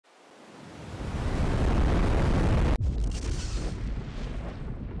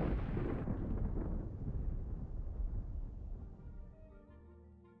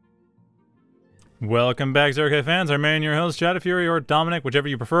Welcome back, Zerka fans. I'm man, your host, Shadow Fury, or Dominic, whichever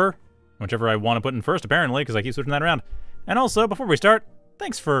you prefer. Whichever I want to put in first, apparently, because I keep switching that around. And also, before we start,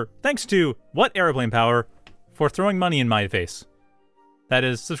 thanks to What Airplane Power for throwing money in my face. That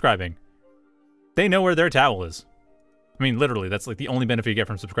is, subscribing. They know where their towel is. I mean, literally, that's like the only benefit you get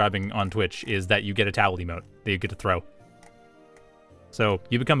from subscribing on Twitch is that you get a towel emote that you get to throw. So,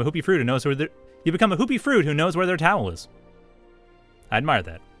 you become a hoopy fruit who knows where their towel is. I admire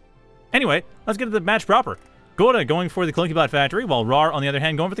that. Anyway, let's get to the match proper. Godde going for the Cloaky factory, while raaar, on the other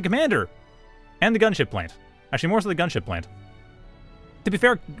hand, going for the commander. And the gunship plant. Actually, more so the gunship plant. To be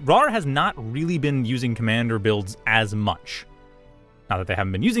fair, raaar has not really been using commander builds as much. Not that they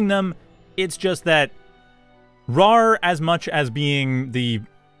haven't been using them, it's just that raaar, as much as being the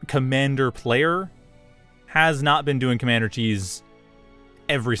commander player, has not been doing commander cheese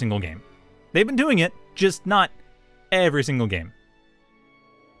every single game. They've been doing it, just not every single game.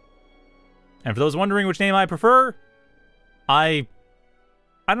 And for those wondering which name I prefer, I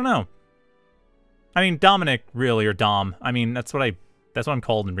don't know. I mean, Dominic, really, or Dom. I mean, that's what I'm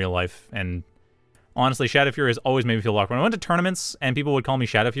called in real life. And honestly, Shadow Fury has always made me feel awkward. When I went to tournaments and people would call me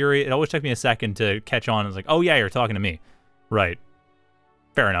Shadow Fury, it always took me a second to catch on. I was like, oh yeah, you're talking to me. Right.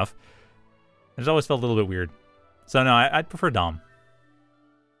 Fair enough. It just always felt a little bit weird. So no, I'd prefer Dom.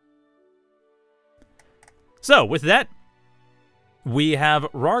 So, with that, we have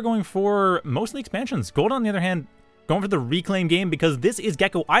raaar going for mostly expansions. Godde, on the other hand, going for the reclaim game because this is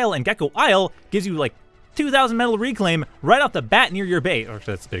Gecko Isle, and Gecko Isle gives you like 2,000 metal reclaim right off the bat near your base. Or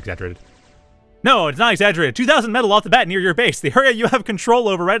that's a bit exaggerated. No, it's not exaggerated. 2,000 metal off the bat near your base. The area you have control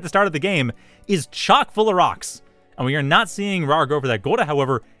over right at the start of the game is chock full of rocks. And we are not seeing raaar go for that. Godde,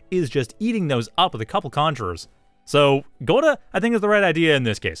 however, is just eating those up with a couple conjurers. So Godde, I think, is the right idea in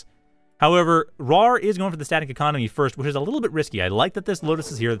this case. However, raaar is going for the static economy first, which is a little bit risky. I like that this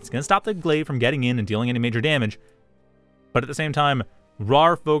Lotus is here. That's going to stop the glaive from getting in and dealing any major damage. But at the same time,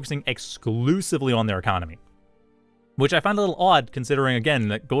 raaar focusing exclusively on their economy. Which I find a little odd, considering, again,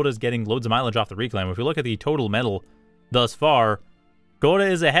 that Godde is getting loads of mileage off the reclaim. If we look at the total metal thus far, Godde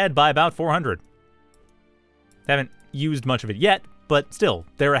is ahead by about 400. They haven't used much of it yet, but still,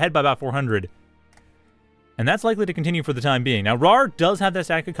 they're ahead by about 400. And that's likely to continue for the time being. Now, raaar does have that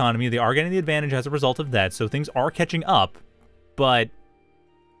static economy. They are getting the advantage as a result of that, so things are catching up. But,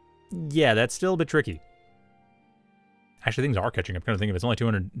 yeah, that's still a bit tricky. Actually, things are catching up. I'm trying to think of it. It's only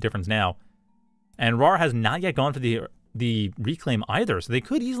 200 difference now. And raaar has not yet gone for the reclaim either, so they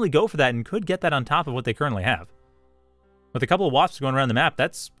could easily go for that and could get that on top of what they currently have. With a couple of wasps going around the map,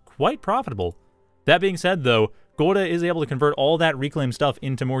 that's quite profitable. That being said, though, Godde is able to convert all that reclaim stuff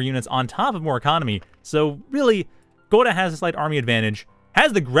into more units on top of more economy. So really, Godde has a slight army advantage,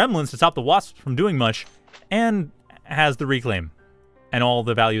 has the gremlins to stop the wasps from doing much, and has the reclaim and all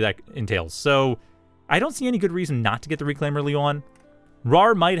the value that entails. So I don't see any good reason not to get the reclaim early on.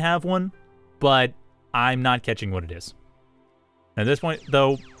 raaar might have one, but I'm not catching what it is. At this point,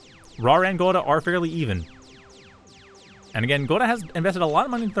 though, raaar and Godde are fairly even. And again, Godde has invested a lot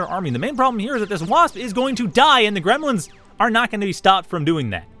of money into their army. The main problem here is that this wasp is going to die, and the gremlins are not going to be stopped from doing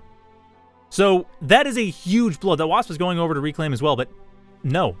that. So that is a huge blow. The wasp is going over to reclaim as well, but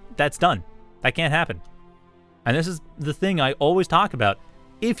no, that's done. That can't happen. And this is the thing I always talk about.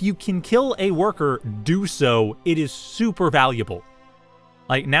 If you can kill a worker, do so. It is super valuable.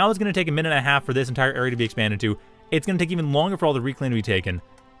 Like, now it's going to take a minute and a half for this entire area to be expanded to. It's going to take even longer for all the reclaim to be taken.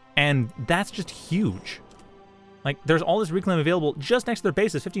 And that's just huge. Like, there's all this reclaim available just next to their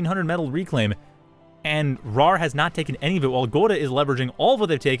base, this 1,500 metal reclaim, and raaar has not taken any of it, while Godde is leveraging all of what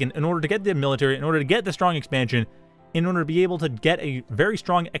they've taken in order to get the military, in order to get the strong expansion, in order to be able to get a very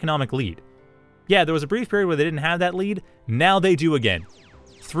strong economic lead. Yeah, there was a brief period where they didn't have that lead. Now they do again.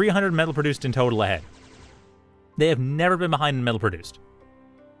 300 metal produced in total ahead. They have never been behind in metal produced.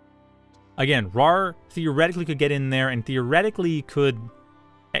 Again, raaar theoretically could get in there and theoretically could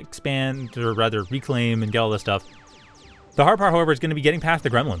expand, or rather reclaim and get all this stuff. The hard part, however, is going to be getting past the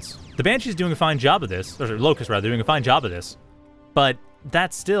gremlins. The Banshee's doing a fine job of this, or Locust rather, doing a fine job of this, but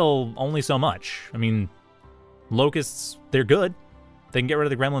that's still only so much. I mean, Locusts, they're good. They can get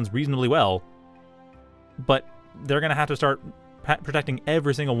rid of the gremlins reasonably well, but they're going to have to start protecting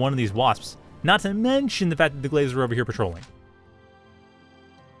every single one of these wasps, not to mention the fact that the glaives are over here patrolling.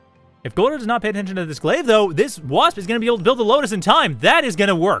 If Godde does not pay attention to this glaive, though, this wasp is going to be able to build the Lotus in time. That is going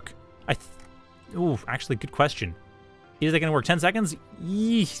to work. Ooh, actually, good question. Is that going to work 10 seconds?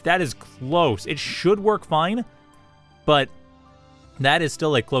 Yeesh, that is close. It should work fine, but that is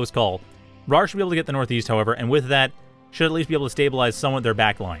still a close call. raaar should be able to get the northeast, however, and with that, should at least be able to stabilize somewhat their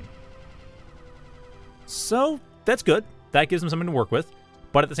back line. So, that's good. That gives them something to work with.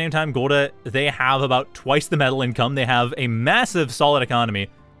 But at the same time, Godde, they have about twice the metal income. They have a massive solid economy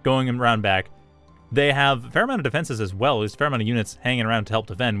going around back. They have a fair amount of defenses as well. There's a fair amount of units hanging around to help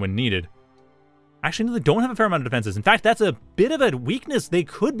defend when needed. Actually, no, they don't have a fair amount of defenses. In fact, that's a bit of a weakness. They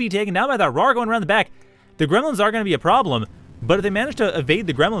could be taken down by that raaar going around the back. The gremlins are going to be a problem, but if they manage to evade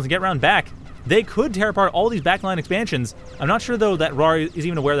the gremlins and get around back, they could tear apart all these backline expansions. I'm not sure, though, that raaar is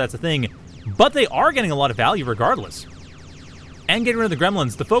even aware that's a thing, but they are getting a lot of value regardless. And getting rid of the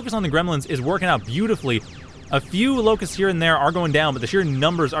gremlins. The focus on the gremlins is working out beautifully. A few locusts here and there are going down, but the sheer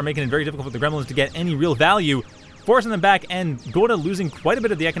numbers are making it very difficult for the gremlins to get any real value, forcing them back, and Godde losing quite a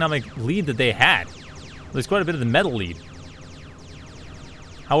bit of the economic lead that they had. At least quite a bit of the metal lead.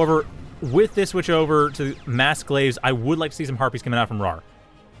 However, with this switch over to mass glaives, I would like to see some harpies coming out from raaar.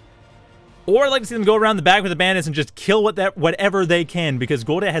 Or I'd like to see them go around the back with the bandits and just kill whatever they can, because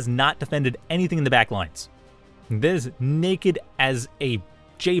Godde has not defended anything in the back lines. That is naked as a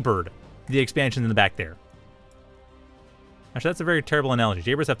jaybird, the expansion in the back there. Actually, that's a very terrible analogy.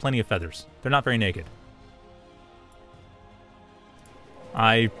 Jaybirds have plenty of feathers. They're not very naked.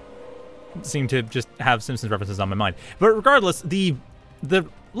 I seem to just have Simpsons references on my mind. But regardless, the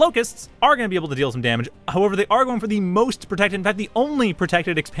locusts are going to be able to deal some damage. However, they are going for the most protected, in fact, the only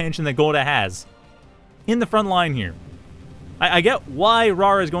protected expansion that Godde has in the front line here. I get why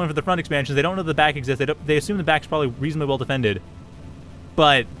raaar is going for the front expansions. They don't know the back exists. They assume the back's probably reasonably well defended.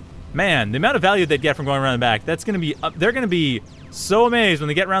 But man, the amount of value they'd get from going around the back, that's going to be... they're going to be so amazed when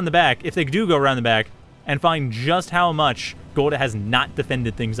they get around the back, if they do go around the back, and find just how much Godde has not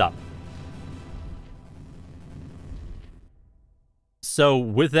defended things up. So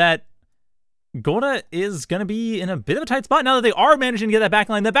with that, Godde is going to be in a bit of a tight spot now that they are managing to get that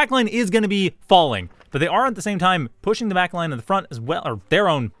backline. That backline is going to be falling, but they are at the same time pushing the backline in the front as well, or their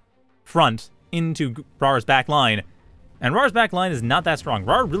own front, into raaar's backline. And raaar's backline is not that strong.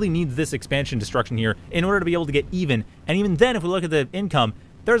 Raaar really needs this expansion destruction here in order to be able to get even. And even then, if we look at the income,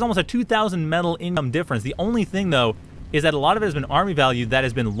 there's almost a 2,000 metal income difference. The only thing, though, is that a lot of it has been army value that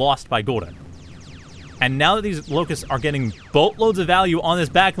has been lost by Godde. And now that these locusts are getting boatloads of value on this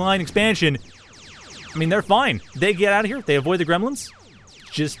backline expansion, I mean, they're fine. They get out of here. They avoid the gremlins.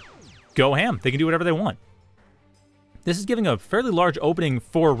 Just go ham. They can do whatever they want. This is giving a fairly large opening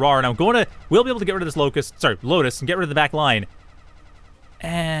for raaar. Now, Godde will be able to get rid of this lotus, and get rid of the back line.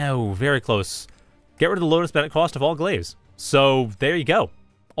 Oh, very close. Get rid of the lotus at cost of all glaives. So, there you go.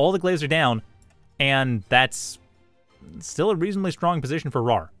 All the glaives are down, and that's still a reasonably strong position for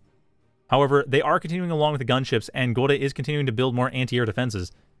raaar. However, they are continuing along with the gunships, and Godde is continuing to build more anti-air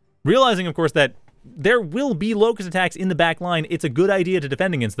defenses. Realizing, of course, that there will be locust attacks in the back line, it's a good idea to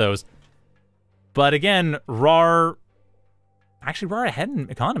defend against those. But again, raaar... Actually, raaar ahead in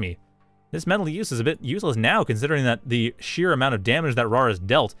economy. This metal use is a bit useless now, considering that the sheer amount of damage that raaar has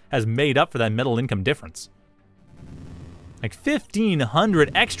dealt has made up for that metal income difference. Like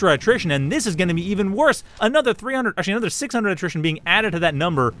 1,500 extra attrition, and this is going to be even worse. Another 300, actually another 600 attrition being added to that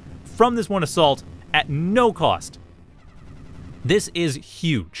number from this one assault at no cost. This is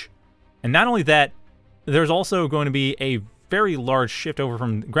huge. And not only that, there's also going to be a very large shift over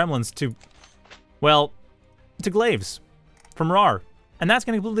from gremlins to, well, to glaives from raaar. And that's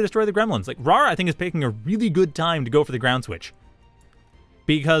going to completely destroy the gremlins. Like, raaar, I think, is picking a really good time to go for the ground switch.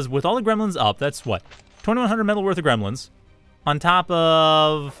 Because with all the gremlins up, that's what? 2,100 metal worth of gremlins. On top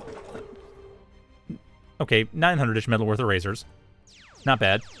of... okay, 900-ish metal worth of razors. Not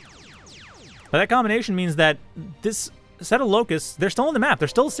bad. But that combination means that this set of locusts, they're still on the map.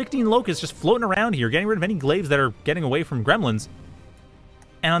 There's still 16 locusts just floating around here, getting rid of any glaives that are getting away from gremlins.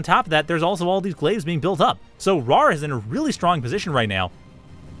 And on top of that, there's also all these glaives being built up. So raaar is in a really strong position right now.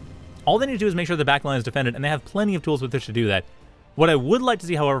 All they need to do is make sure the backline is defended, and they have plenty of tools with which to do that. What I would like to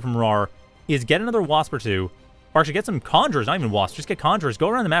see, however, from raaar is get another wasp or two, or actually get some conjurers, not even wasps, just get conjurers, go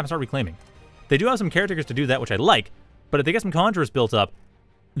around the map and start reclaiming. They do have some caretakers to do that, which I like, but if they get some conjurers built up,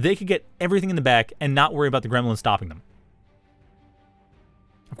 they could get everything in the back and not worry about the gremlins stopping them.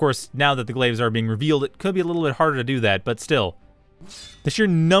 Of course, now that the glaives are being revealed, it could be a little bit harder to do that, but still. The sheer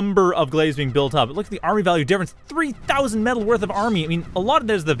number of glaives being built up. Look at the army value difference. 3,000 metal worth of army. I mean, a lot of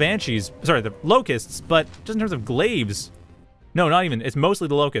there's the banshees, sorry, the locusts, but just in terms of glaives. No, not even. It's mostly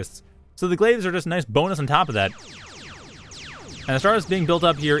the locusts. So the glaives are just a nice bonus on top of that. And the stars being built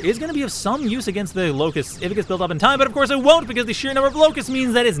up here is going to be of some use against the locusts if it gets built up in time, but of course it won't, because the sheer number of locusts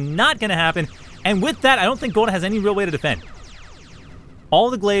means that is not going to happen. And with that, I don't think Godde has any real way to defend. All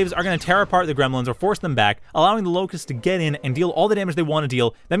the glaives are going to tear apart the gremlins or force them back, allowing the locusts to get in and deal all the damage they want to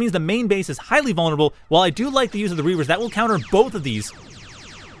deal. That means the main base is highly vulnerable. While I do like the use of the reavers, that will counter both of these.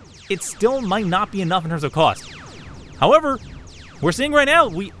 It still might not be enough in terms of cost. However, We're seeing right now,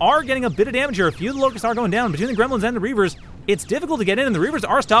 we are getting a bit of damage here. A few of the locusts are going down. Between the gremlins and the reavers, it's difficult to get in, and the reavers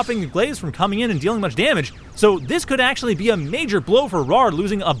are stopping the glaives from coming in and dealing much damage. So this could actually be a major blow for raaar,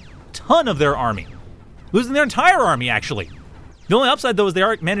 losing a ton of their army. Losing their entire army, actually. The only upside, though, is they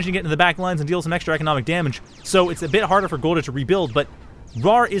are managing to get into the back lines and deal some extra economic damage, so it's a bit harder for Godde to rebuild, but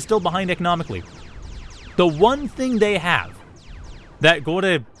raaar is still behind economically. The one thing they have that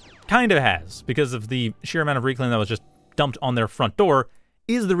Godde kind of has, because of the sheer amount of reclaim that was just dumped on their front door,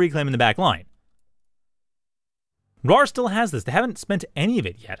 is the reclaim in the back line. Raaar still has this. They haven't spent any of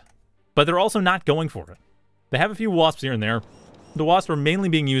it yet, but they're also not going for it. They have a few wasps here and there. The wasps are mainly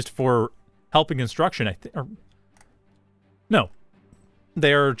being used for helping construction, I think. No,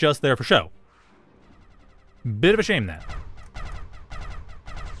 they're just there for show. Bit of a shame, that.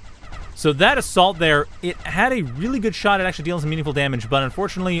 So that assault there, it had a really good shot at actually dealing some meaningful damage, but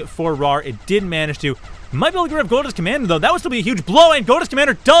unfortunately for raaar, it didn't manage to. Might be able to get rid of Godde's commander, though. That would still be a huge blow, and Godde's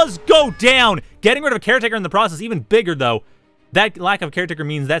commander does go down. Getting rid of a caretaker in the process, even bigger, though. That lack of caretaker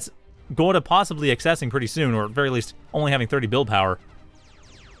means that's Godde possibly accessing pretty soon, or at very least only having 30 build power.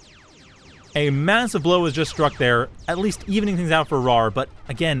 A massive blow was just struck there, at least evening things out for raaar, but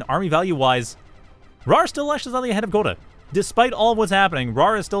again, army value-wise, raaar still actually slightly ahead of Godde. Despite all of what's happening,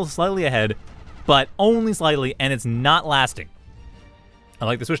 raaar is still slightly ahead, but only slightly, and it's not lasting. I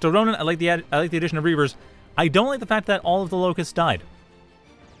like the switch to Ronin, I like the addition of reavers. I don't like the fact that all of the locusts died.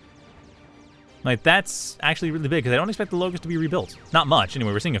 Like, that's actually really big, because I don't expect the locusts to be rebuilt. Not much,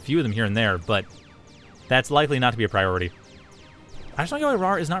 anyway, we're seeing a few of them here and there, but that's likely not to be a priority. I just don't get why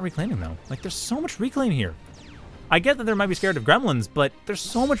raaar is not reclaiming, though. Like, there's so much reclaim here. I get that they might be scared of gremlins, but there's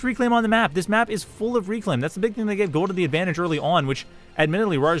so much reclaim on the map. This map is full of reclaim. That's the big thing that gave Godde the advantage early on, which,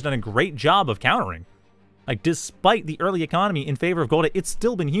 admittedly, raaar's done a great job of countering. Like, despite the early economy in favor of Godde, it's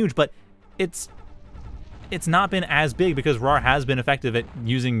still been huge, but it's not been as big because raaar has been effective at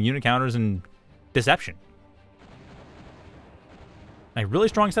using unit counters and deception. A really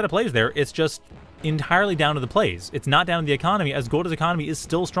strong set of plays there. It's just entirely down to the plays. It's not down to the economy, as Godde's economy is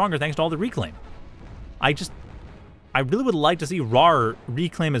still stronger thanks to all the reclaim. I really would like to see raaar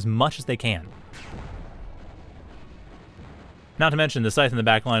reclaim as much as they can. Not to mention the scythe in the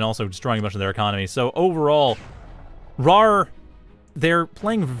back line also destroying a bunch of their economy. So overall, raaar, they're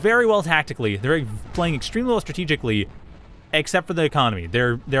playing very well tactically. They're playing extremely well strategically, except for the economy.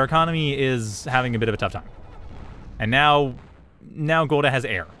 Their economy is having a bit of a tough time. And now Godde has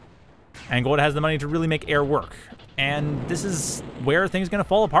air. And Godde has the money to really make air work. And this is where things are going to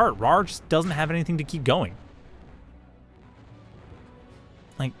fall apart. raaar just doesn't have anything to keep going.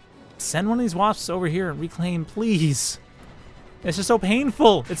 Like, send one of these wasps over here and reclaim, please. It's just so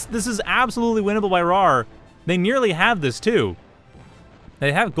painful. This is absolutely winnable by raaar. They nearly have this, too.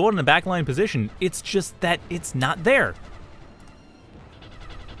 They have Godde in a backline position. It's just that it's not there.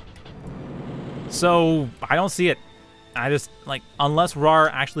 So, I don't see it. I just, like, unless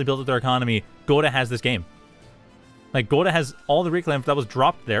raaar actually built up their economy, Godde has this game. Like, Godde has all the reclaim that was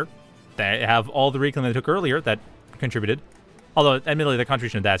dropped there. They have all the reclaim they took earlier that contributed. Although, admittedly, the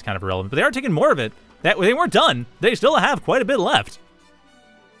contribution of that is kind of irrelevant. But they are taking more of it. They weren't done. They still have quite a bit left.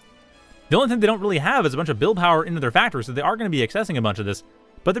 The only thing they don't really have is a bunch of build power into their factory, so they are going to be accessing a bunch of this.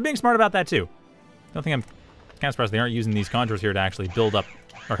 But they're being smart about that, too. I don't think I'm kind of surprised they aren't using these contours here to actually build up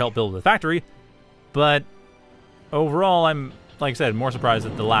or help build the factory. But overall, I'm, like I said, more surprised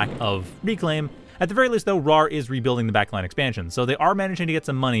at the lack of reclaim. At the very least, though, raaar is rebuilding the backline expansion, so they are managing to get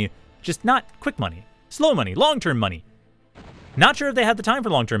some money, just not quick money. Slow money, long-term money. Not sure if they have the time for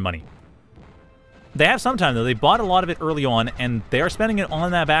long-term money. They have some time, though. They bought a lot of it early on, and they are spending it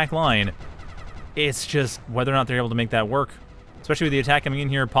on that back line. It's just whether or not they're able to make that work, especially with the attack coming in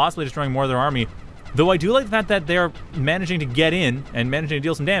here, possibly destroying more of their army. Though I do like the fact that they're managing to get in and managing to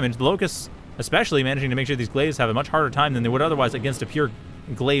deal some damage. The locusts, especially, managing to make sure these glaives have a much harder time than they would otherwise against a pure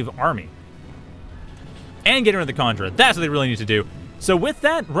glaive army. And getting rid of the Conjure. That's what they really need to do. So with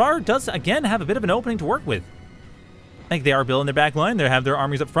that, raaar does, again, have a bit of an opening to work with. Like, they are building their back line, they have their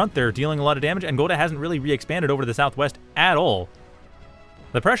armies up front, they're dealing a lot of damage, and Godde hasn't really re-expanded over to the southwest at all.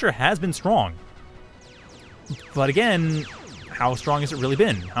 The pressure has been strong. But again, how strong has it really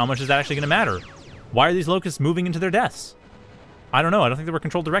been? How much is that actually going to matter? Why are these locusts moving into their deaths? I don't know, I don't think they were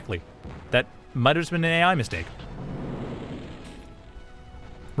controlled directly. That might have just been an AI mistake.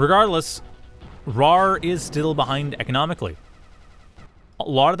 Regardless, raaar is still behind economically. A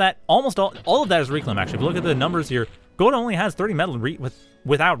lot of that, almost all of that is reclaim, actually. If you look at the numbers here, Godde only has 30 metal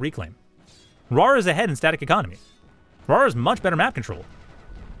without reclaim. raaar is ahead in static economy. raaar is much better map control.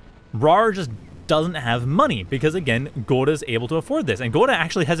 raaar just doesn't have money because, again, Godde is able to afford this. And Godde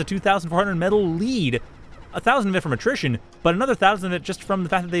actually has a 2,400 metal lead 1,000 of it from attrition, but another 1,000 of it just from the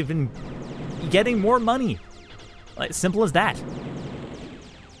fact that they've been getting more money. Like, simple as that.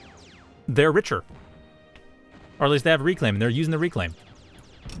 They're richer. Or at least they have reclaim, and they're using the reclaim.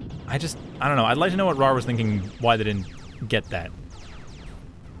 I don't know. I'd like to know what raaar was thinking, why they didn't get that.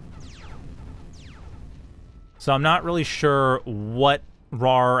 So I'm not really sure what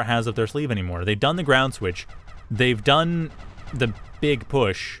raaar has up their sleeve anymore. They've done the ground switch. They've done the big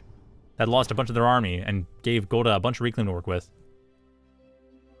push that lost a bunch of their army and gave Godde a bunch of reclaim to work with.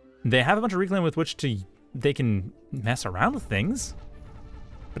 They have a bunch of reclaim with which they can mess around with things.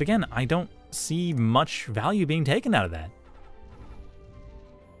 But again, I don't see much value being taken out of that.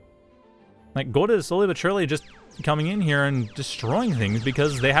 Like, Godde is slowly but surely just coming in here and destroying things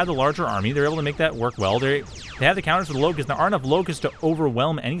because they have the larger army. They're able to make that work well. They have the counters for the locusts. There aren't enough locusts to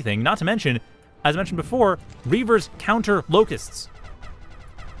overwhelm anything. Not to mention, as I mentioned before, Reavers counter locusts.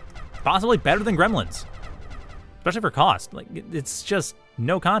 Possibly better than gremlins. Especially for cost. Like, it's just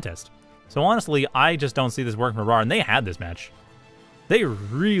no contest. So honestly, I just don't see this working for raaar, and they had this match. They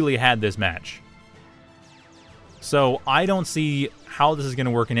really had this match. So I don't see how this is going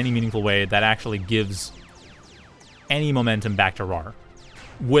to work in any meaningful way that actually gives any momentum back to raaar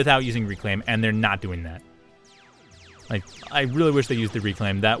without using reclaim, and they're not doing that. Like, I really wish they used the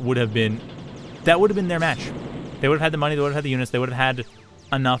reclaim. That would have been their match. They would have had the money, they would have had the units, they would have had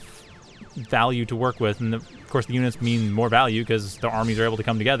enough value to work with, and of course the units mean more value because the armies are able to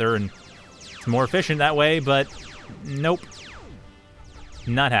come together, and it's more efficient that way, but nope.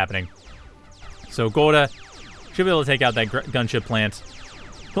 Not happening. So Godde should be able to take out that gunship plant.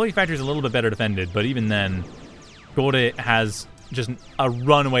 Cloaky factory is a little bit better defended, but even then, Godde has just a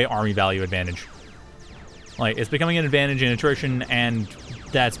runaway army value advantage. Like, it's becoming an advantage in attrition, and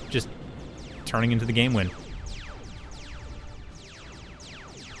that's just turning into the game win.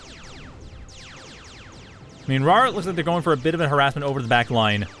 I mean, raaar looks like they're going for a bit of a harassment over the back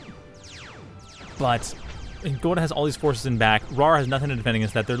line, but Godde has all these forces in back. raaar has nothing to defend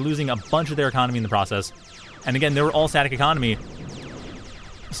against that. They're losing a bunch of their economy in the process. And again, they were all static economy,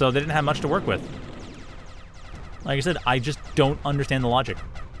 so they didn't have much to work with. Like I said, I just don't understand the logic.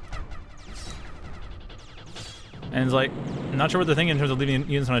 And it's like, I'm not sure what they're thinking in terms of leaving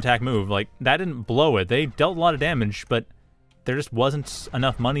units on attack move. Like, that didn't blow it. They dealt a lot of damage, but there just wasn't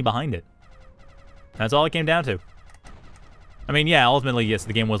enough money behind it. That's all it came down to. I mean, yeah, ultimately, yes,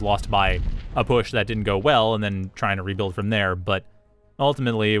 the game was lost by a push that didn't go well, and then trying to rebuild from there, but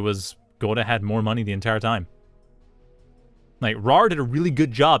ultimately, it was Godde had more money the entire time. Like, raaar did a really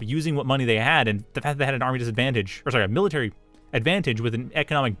good job using what money they had, and the fact that they had an army disadvantage, or sorry, a military advantage with an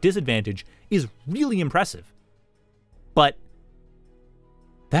economic disadvantage is really impressive. But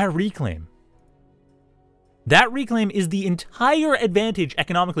that reclaim is the entire advantage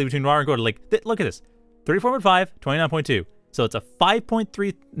economically between raaar and Godde. Like, look at this. 34.5, 29.2. So it's a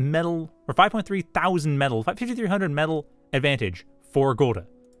 5.3 metal, or 5.3 thousand metal, 5,300 metal advantage for Godde.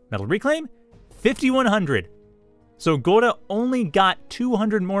 Metal reclaim, 5,100. So Godde only got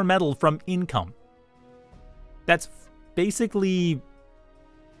 200 more metal from income. That's basically,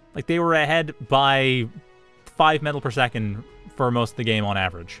 like, they were ahead by 5 metal per second for most of the game on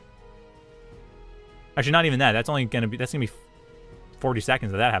average. Actually, not even that. That's only gonna be 40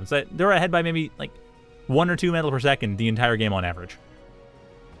 seconds that happens. So they're ahead by maybe like 1 or 2 metal per second the entire game on average.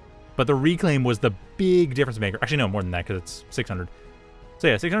 But the reclaim was the big difference maker. Actually, no, more than that, because it's 600. So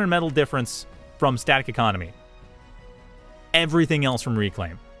yeah, 600 metal difference from static economy. Everything else from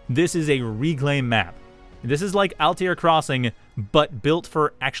reclaim. This is a reclaim map. This is like Altair Crossing, but built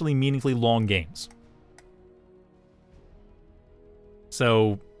for actually meaningfully long games.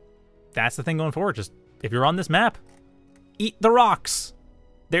 So that's the thing going forward. Just, if you're on this map, eat the rocks.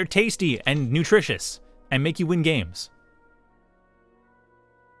 They're tasty and nutritious and make you win games.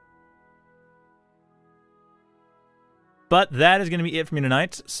 But that is going to be it for me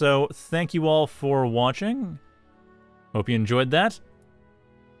tonight. So thank you all for watching. Hope you enjoyed that.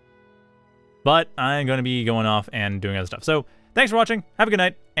 But I'm going to be going off and doing other stuff. So thanks for watching. Have a good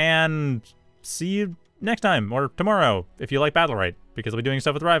night. And see you next time. Or tomorrow, if you like Battlerite. Because I'll be doing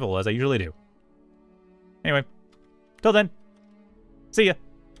stuff with Rival, as I usually do. Anyway. Till then. See ya.